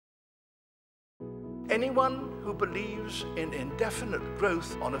Anyone who believes in indefinite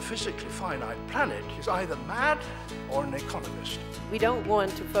growth on a physically finite planet is either mad or an economist. We don't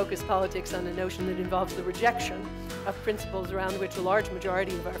want to focus politics on a notion that involves the rejection of principles around which a large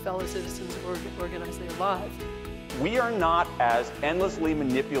majority of our fellow citizens organize their lives. We are not as endlessly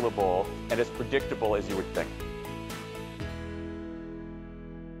manipulable and as predictable as you would think.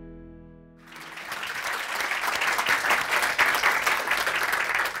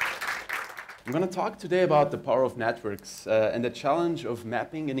 I'm going to talk today about the power of networks and the challenge of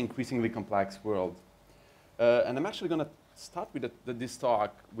mapping an increasingly complex world. And I'm actually going to start with this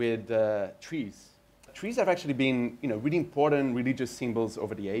talk with trees. Trees have actually been, really important religious symbols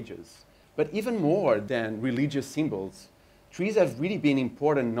over the ages. But even more than religious symbols, trees have really been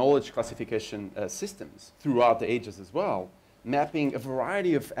important knowledge classification systems throughout the ages as well, mapping a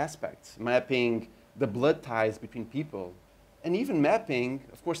variety of aspects, mapping the blood ties between people, and even mapping,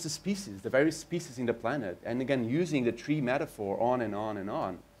 of course, the species, the various species in the planet, and again, using the tree metaphor on and on and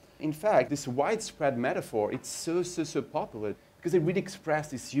on. In fact, this widespread metaphor, it's so popular because it really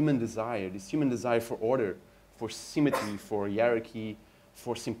expresses this human desire for order, for symmetry, for hierarchy,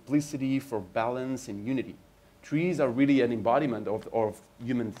 for simplicity, for balance and unity. Trees are really an embodiment of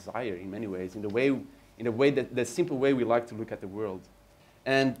human desire in many ways, in a way that the simple way we like to look at the world.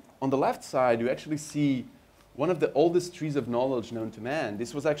 And on the left side, you actually see one of the oldest trees of knowledge known to man.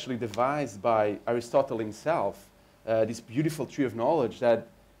 This was actually devised by Aristotle himself, this beautiful tree of knowledge that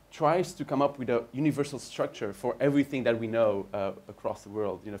tries to come up with a universal structure for everything that we know across the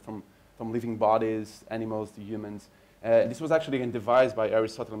world, from living bodies, animals to humans. This was actually again devised by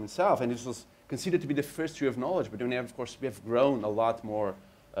Aristotle himself, and this was considered to be the first tree of knowledge, but then of course we have grown a lot more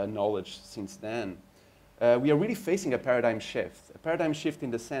knowledge since then. We are really facing a paradigm shift in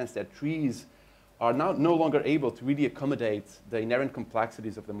the sense that trees are now no longer able to really accommodate the inherent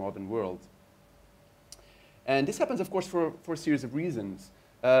complexities of the modern world. And this happens, of course, for a series of reasons.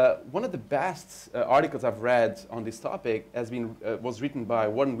 One of the best articles I've read on this topic was written by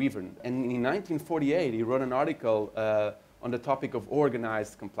Warren Weaver. And in 1948, he wrote an article on the topic of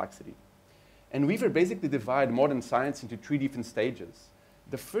organized complexity. And Weaver basically divided modern science into three different stages.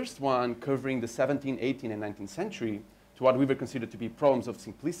 The first one covering the 17th, 18th, and 19th century, to what Weaver considered to be problems of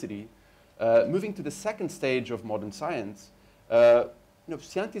simplicity. Moving to the second stage of modern science,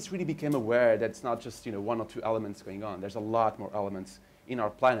 scientists really became aware that it's not just one or two elements going on. There's a lot more elements in our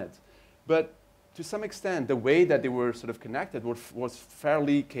planet. But to some extent, the way that they were sort of connected was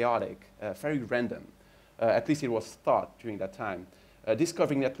fairly chaotic, very random. At least it was thought during that time,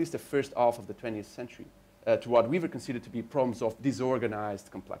 discovering at least the first half of the 20th century, to what Weaver considered to be problems of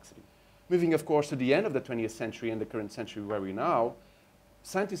disorganized complexity. Moving, of course, to the end of the 20th century and the current century where we're now,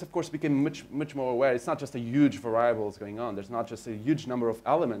 scientists, of course, became much more aware. It's not just a huge variables going on. There's not just a huge number of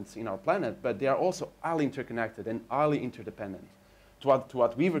elements in our planet, but they are also highly interconnected and highly interdependent to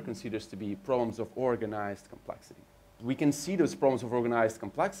what Weaver considers to be problems of organized complexity. We can see those problems of organized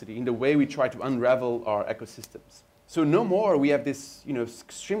complexity in the way we try to unravel our ecosystems. So no more we have this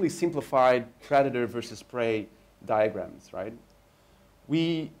extremely simplified predator versus prey diagrams, right?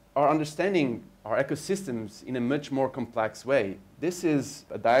 We are understanding our ecosystems in a much more complex way. This is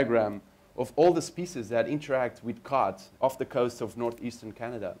a diagram of all the species that interact with cod off the coast of northeastern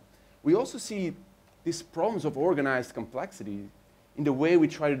Canada. We also see these problems of organized complexity in the way we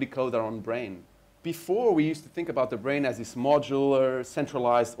try to decode our own brain. Before, we used to think about the brain as this modular,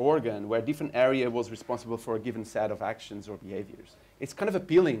 centralized organ where a different area was responsible for a given set of actions or behaviors. It's kind of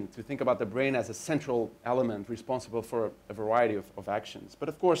appealing to think about the brain as a central element responsible for a variety of actions. But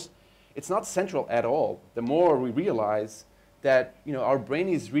of course, it's not central at all. The more we realize that our brain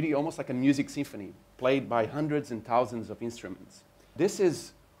is really almost like a music symphony played by hundreds and thousands of instruments. This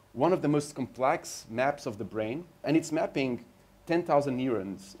is one of the most complex maps of the brain, and it's mapping 10,000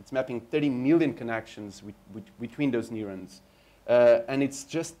 neurons. It's mapping 30 million connections between those neurons. And it's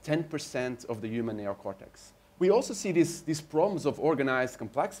just 10% of the human neocortex. We also see these problems of organized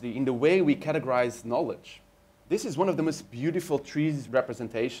complexity in the way we categorize knowledge. This is one of the most beautiful trees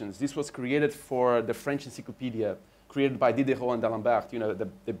representations. This was created for the French encyclopedia, created by Diderot and d'Alembert,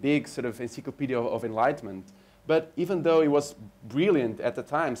 the big sort of encyclopedia of enlightenment. But even though it was brilliant at the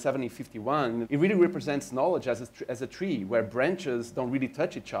time, 1751, it really represents knowledge as a tree where branches don't really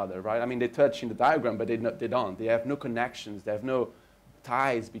touch each other, right? I mean, they touch in the diagram, but they don't. They have no connections. They have no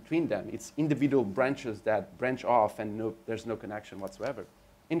ties between them. It's individual branches that branch off, and there's no connection whatsoever.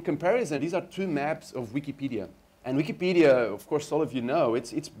 In comparison, these are two maps of Wikipedia. And Wikipedia, of course, all of you know,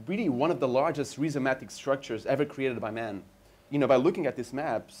 it's really one of the largest rhizomatic structures ever created by man. By looking at these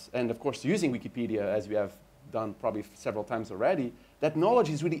maps, and of course using Wikipedia as we have done probably several times already, that knowledge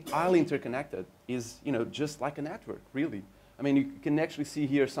is really highly interconnected, is just like a network, really. I mean, you can actually see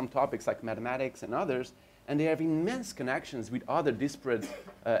here some topics like mathematics and others, and they have immense connections with other disparate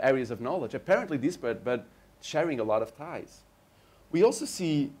areas of knowledge, apparently disparate, but sharing a lot of ties. We also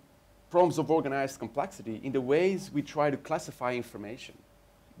see problems of organized complexity in the ways we try to classify information.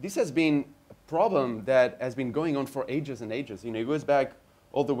 This has been a problem that has been going on for ages and ages. It goes back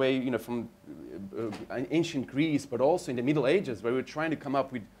all the way from ancient Greece, but also in the Middle Ages, where we were trying to come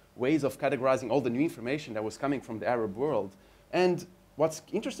up with ways of categorizing all the new information that was coming from the Arab world. And what's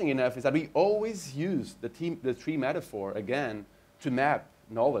interesting enough is that we always use the tree metaphor, again, to map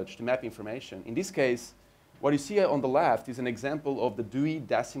knowledge, to map information. In this case, what you see on the left is an example of the Dewey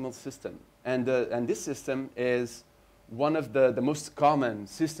Decimal System. And this system is one of the most common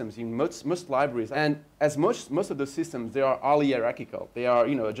systems in most libraries. And as most of those systems, they are highly hierarchical. They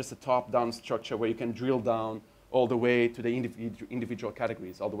are just a top-down structure where you can drill down all the way to the individual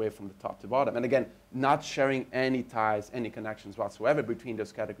categories, all the way from the top to bottom. And again, not sharing any ties, any connections whatsoever between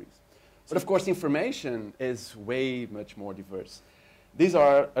those categories. But of course, information is way much more diverse. These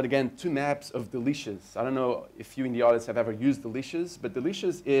are, again, two maps of Delicious. I don't know if you in the audience have ever used Delicious, but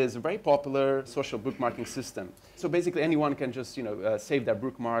Delicious is a very popular social bookmarking system. So basically, anyone can just save their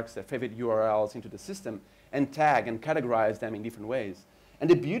bookmarks, their favorite URLs into the system, and tag and categorize them in different ways. And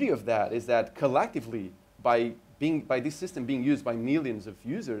the beauty of that is that collectively, by this system being used by millions of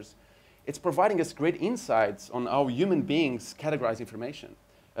users, it's providing us great insights on how human beings categorize information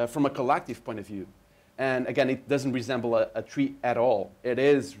from a collective point of view. And again, it doesn't resemble a tree at all. It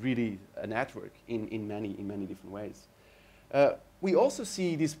is really a network in many different ways. We also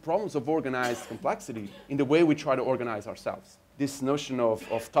see these problems of organized complexity in the way we try to organize ourselves. This notion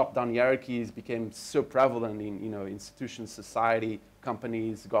of top-down hierarchies became so prevalent in institutions, society,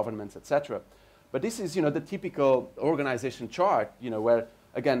 companies, governments, etc. But this is the typical organization chart, where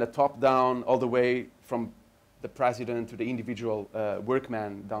again the top-down all the way from the president to the individual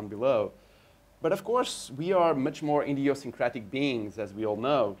workman down below. But of course, we are much more idiosyncratic beings, as we all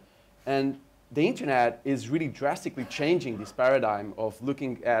know. And the internet is really drastically changing this paradigm of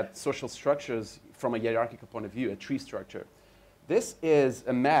looking at social structures from a hierarchical point of view, a tree structure. This is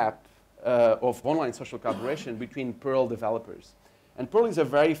a map of online social collaboration between Perl developers. And Perl is a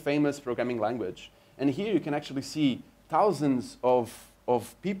very famous programming language. And here you can actually see thousands of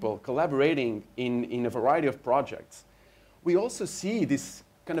people collaborating in a variety of projects. We also see this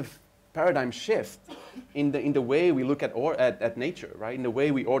kind of paradigm shift in the way we look at nature, right? In the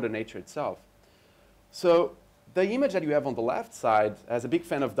way we order nature itself. So the image that you have on the left side, as a big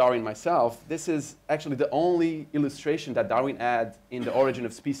fan of Darwin myself, this is actually the only illustration that Darwin had in The Origin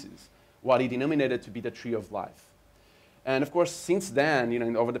of Species, what he denominated to be the tree of life. And of course, since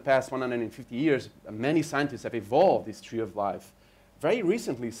then, over the past 150 years, many scientists have evolved this tree of life. Very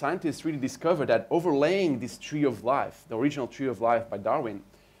recently, scientists really discovered that overlaying this tree of life, the original tree of life by Darwin,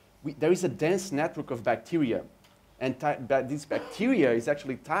 there is a dense network of bacteria. And this bacteria is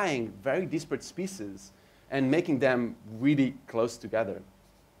actually tying very disparate species and making them really close together.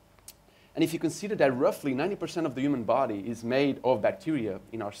 And if you consider that roughly 90% of the human body is made of bacteria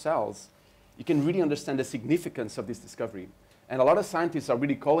in our cells, you can really understand the significance of this discovery. And a lot of scientists are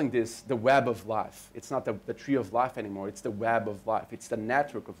really calling this the web of life. It's not the tree of life anymore. It's the web of life. It's the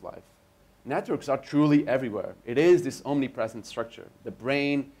network of life. Networks are truly everywhere. It is this omnipresent structure. The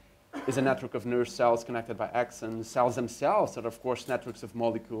brain is a network of nerve cells connected by axons. Cells themselves are, of course, networks of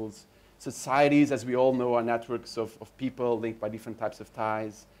molecules. Societies, as we all know, are networks of people linked by different types of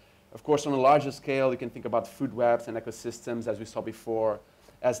ties. Of course, on a larger scale, you can think about food webs and ecosystems, as we saw before,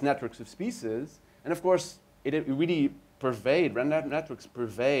 as networks of species. And of course, networks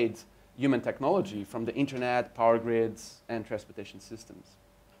pervade human technology, from the internet, power grids, and transportation systems.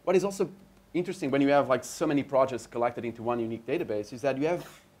 What is also interesting when you have so many projects collected into one unique database is that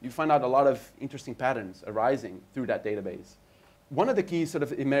you find out a lot of interesting patterns arising through that database. One of the key sort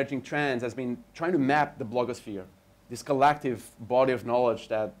of emerging trends has been trying to map the blogosphere, this collective body of knowledge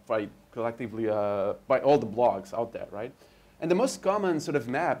that by all the blogs out there, right? And the most common sort of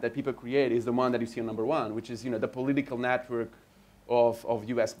map that people create is the one that you see on number one, which is the political network of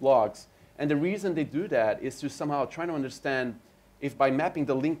US blogs. And the reason they do that is to somehow try to understand if by mapping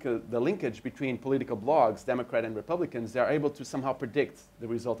the linkage between political blogs, Democrat and Republicans, they're able to somehow predict the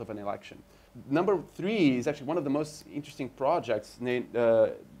result of an election. Number three is actually one of the most interesting projects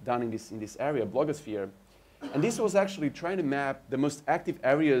done in this area, blogosphere. And this was actually trying to map the most active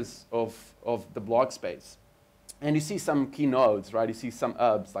areas of the blog space. And you see some key nodes, right? You see some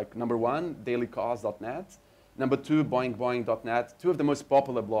hubs, like number one, dailycause.net. Number two, boingboing.net, two of the most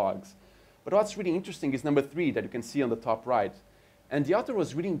popular blogs. But what's really interesting is number 3 that you can see on the top right. And the author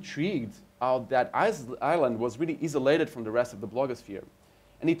was really intrigued how that island was really isolated from the rest of the blogosphere.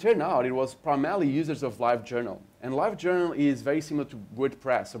 And it turned out it was primarily users of LiveJournal. And LiveJournal is very similar to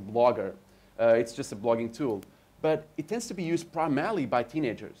WordPress or Blogger. It's just a blogging tool. But it tends to be used primarily by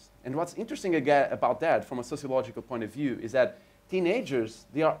teenagers. And what's interesting again about that from a sociological point of view is that teenagers,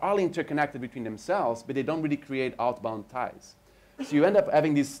 they are all interconnected between themselves, but they don't really create outbound ties. So you end up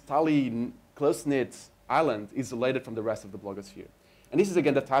having this tightly close-knit island isolated from the rest of the blogosphere. And this is,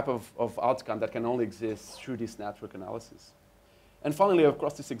 again, the type of outcome that can only exist through this network analysis. And finally,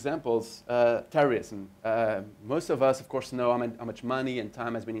 across these examples, terrorism. Most of us, of course, know how much money and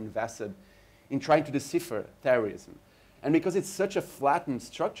time has been invested in trying to decipher terrorism. And because it's such a flattened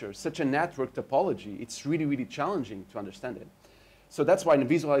structure, such a network topology, it's really, really challenging to understand it. So that's why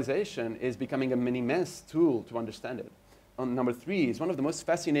visualization is becoming an immense tool to understand it. On number 3 is one of the most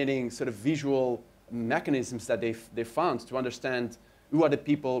fascinating sort of visual mechanisms that they found to understand who are the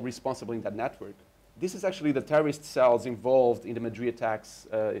people responsible in that network. This is actually the terrorist cells involved in the Madrid attacks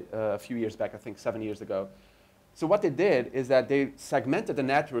a few years back, I think 7 years ago. So what they did is that they segmented the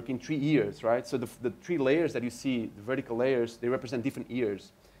network in 3 ears, right? So the 3 layers that you see, the vertical layers, they represent different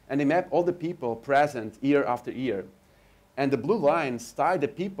ears. And they map all the people present ear after ear. And the blue lines tie the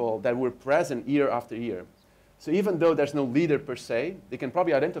people that were present ear after ear. So even though there's no leader per se, they can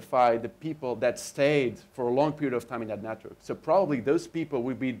probably identify the people that stayed for a long period of time in that network. So probably those people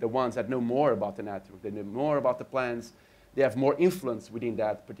will be the ones that know more about the network. They know more about the plans. They have more influence within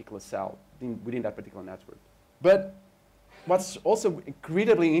that particular cell, within that particular network. But what's also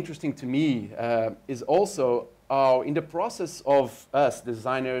incredibly interesting to me is also how in the process of us,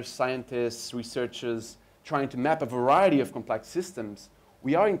 designers, scientists, researchers, trying to map a variety of complex systems,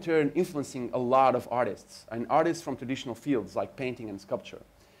 we are in turn influencing a lot of artists, and artists from traditional fields like painting and sculpture.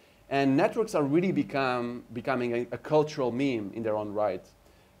 And networks are really becoming a cultural meme in their own right.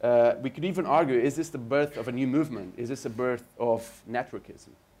 We could even argue, is this the birth of a new movement? Is this a birth of networkism?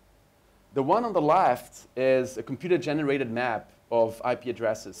 The one on the left is a computer-generated map of IP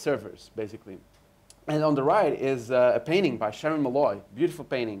addresses, servers, basically. And on the right is a painting by Sharon Malloy, beautiful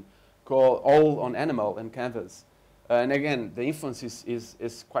painting, called All on Animal and Canvas. And again, the influence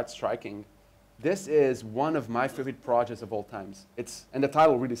is quite striking. This is one of my favorite projects of all times. And the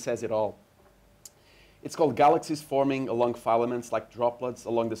title really says it all. It's called Galaxies Forming Along Filaments Like Droplets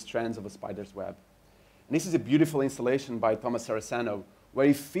Along the Strands of a Spider's Web. And this is a beautiful installation by Thomas Saraceno, where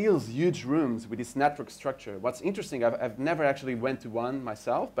he fills huge rooms with this network structure. What's interesting, I've never actually went to one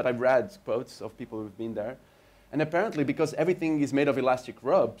myself, but I've read quotes of people who've been there. And apparently, because everything is made of elastic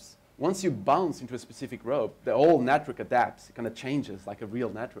ropes, once you bounce into a specific rope, the whole network adapts. It kind of changes like a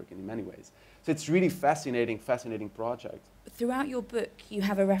real network in many ways. So it's really fascinating project. Throughout your book, you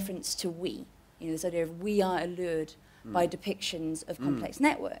have a reference to we. You know, this idea of we are allured by depictions of complex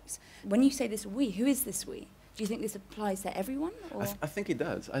networks. When you say this we, who is this we? Do you think this applies to everyone? Or? I think it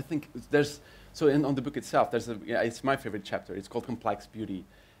does. I think there's, so on the book itself, it's my favorite chapter. It's called Complex Beauty.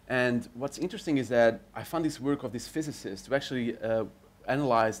 And what's interesting is that I found this work of this physicist who actually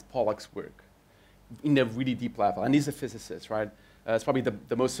analyzed Pollock's work in a really deep level. And he's a physicist, right? It's probably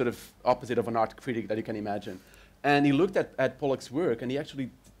the most sort of opposite of an art critic that you can imagine. And he looked at Pollock's work, and he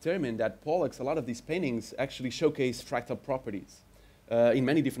actually determined that Pollock's, a lot of these paintings actually showcase fractal properties in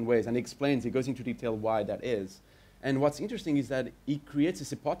many different ways. And he goes into detail why that is. And what's interesting is that he creates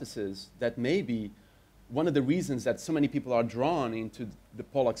this hypothesis that maybe one of the reasons that so many people are drawn into the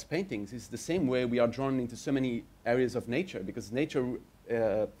Pollock's paintings is the same way we are drawn into so many areas of nature, because nature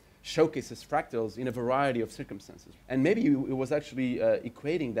showcases fractals in a variety of circumstances. And maybe it was actually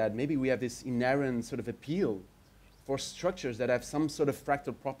equating that maybe we have this inherent sort of appeal for structures that have some sort of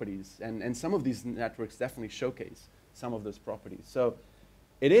fractal properties, and some of these networks definitely showcase some of those properties. So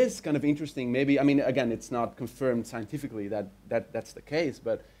it is kind of interesting, maybe, I mean, again, it's not confirmed scientifically that's the case,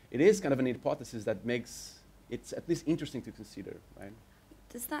 but it is kind of an hypothesis that makes it at least interesting to consider, right?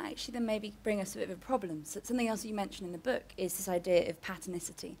 Does that actually then maybe bring us a bit of a problem? So something else you mentioned in the book is this idea of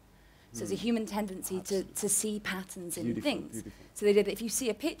patternicity. So there's a human tendency to see patterns in things. Beautiful. So the idea that if you see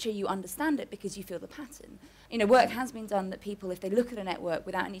a picture, you understand it because you feel the pattern. You know, work has been done that people, if they look at a network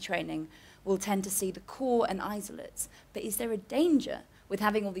without any training, will tend to see the core and isolates. But is there a danger with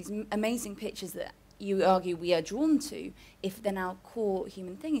having all these amazing pictures that you argue we are drawn to, if then our core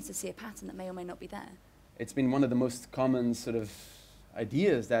human thing is to see a pattern that may or may not be there? It's been one of the most common sort of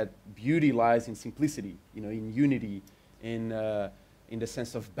ideas that beauty lies in simplicity, you know, in unity, in the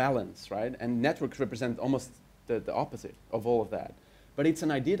sense of balance, right? And networks represent almost the opposite of all of that. But it's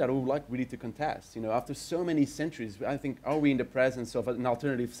an idea that I would like really to contest. You know, after so many centuries, I think, are we in the presence of an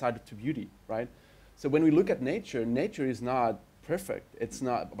alternative side to beauty, right? So when we look at nature, nature is not perfect. It's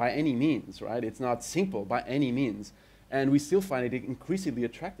not by any means, right? It's not simple by any means. And we still find it increasingly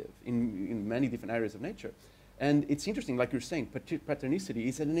attractive in many different areas of nature. And it's interesting, like you're saying, patternnicity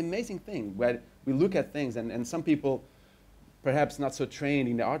is an amazing thing where we look at things, and some people, perhaps not so trained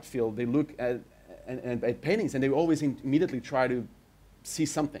in the art field, they look at paintings and they always immediately try to see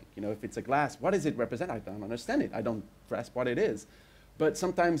something. You know, if it's a glass, what does it represent? I don't understand it. I don't grasp what it is. But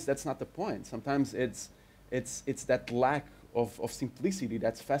sometimes that's not the point. Sometimes it's that lack of simplicity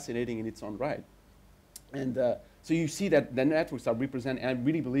that's fascinating in its own right. And so you see that the networks are representing, and I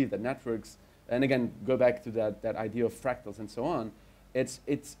really believe that networks, and again, go back to that idea of fractals and so on,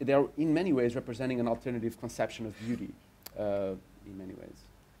 they're in many ways representing an alternative conception of beauty in many ways.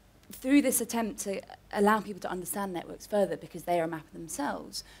 Through this attempt to allow people to understand networks further because they are a map of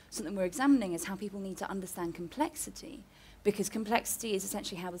themselves, something we're examining is how people need to understand complexity, because complexity is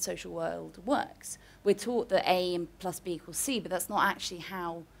essentially how the social world works. We're taught that A plus B equals C, but that's not actually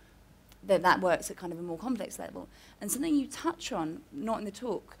how that works at kind of a more complex level. And something you touch on, not in the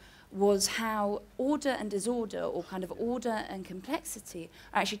talk, was how order and disorder, or kind of order and complexity,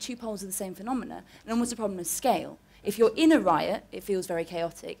 are actually two poles of the same phenomena, and almost a problem of scale. If you're in a riot, it feels very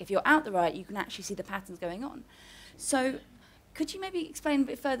chaotic. If you're out the riot, you can actually see the patterns going on. So could you maybe explain a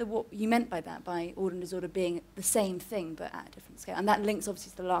bit further what you meant by that, by order and disorder being the same thing but at a different scale? And that links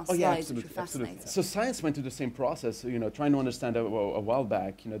obviously to the last slide, which were fascinating. Absolutely. So science went through the same process, you know, trying to understand a while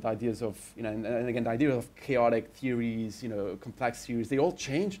back, you know, the ideas of, you know, and again, the idea of chaotic theories, you know, complex theories, they all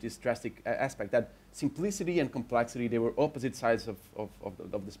changed this drastic aspect, that simplicity and complexity, they were opposite sides of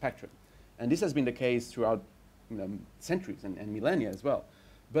the spectrum. And this has been the case throughout, you know, centuries and millennia as well.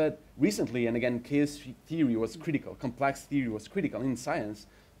 But recently, and again, chaos theory was critical, complex theory was critical in science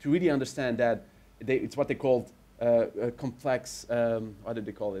to really understand that it's what they called complex, what did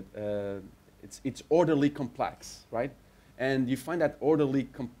they call it? It's orderly complex, right? And you find that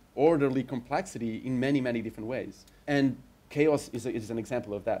orderly complexity in many, many different ways. And chaos is an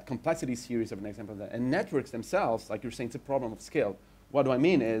example of that. Complexity theory is an example of that. And networks themselves, like you're saying, it's a problem of scale. What do I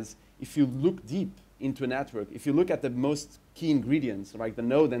mean is, if you look deep into a network, if you look at the most key ingredients, like the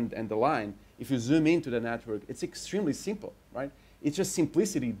node and the line, if you zoom into the network, it's extremely simple, right? It's just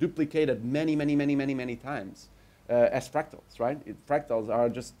simplicity duplicated many, many, many, many, many times as fractals, right? Fractals are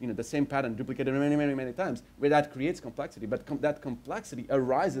just, you know, the same pattern duplicated many, many, many times, where that creates complexity, but that complexity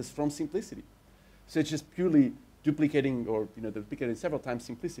arises from simplicity. So it's just purely duplicating, or, you know, duplicating several times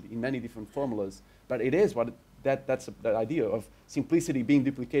simplicity in many different formulas, but it is what that's the idea of simplicity being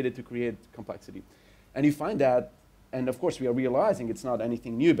duplicated to create complexity. And you find that, and of course we are realizing it's not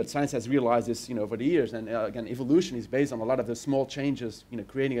anything new, but science has realized this, you know, over the years. And again, evolution is based on a lot of the small changes, you know,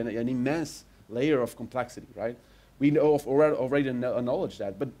 creating an immense layer of complexity, right? We know already acknowledge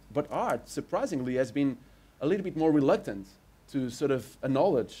that, but art surprisingly has been a little bit more reluctant to sort of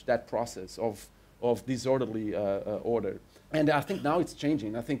acknowledge that process of disorderly order. And I think now it's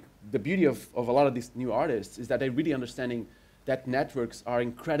changing. I think the beauty of a lot of these new artists is that they're really understanding that networks are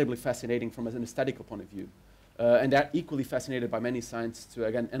incredibly fascinating from an aesthetical point of view. And they're equally fascinated by many scientists to,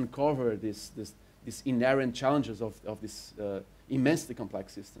 again, uncover these inherent challenges of these immensely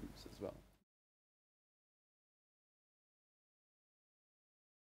complex systems as well.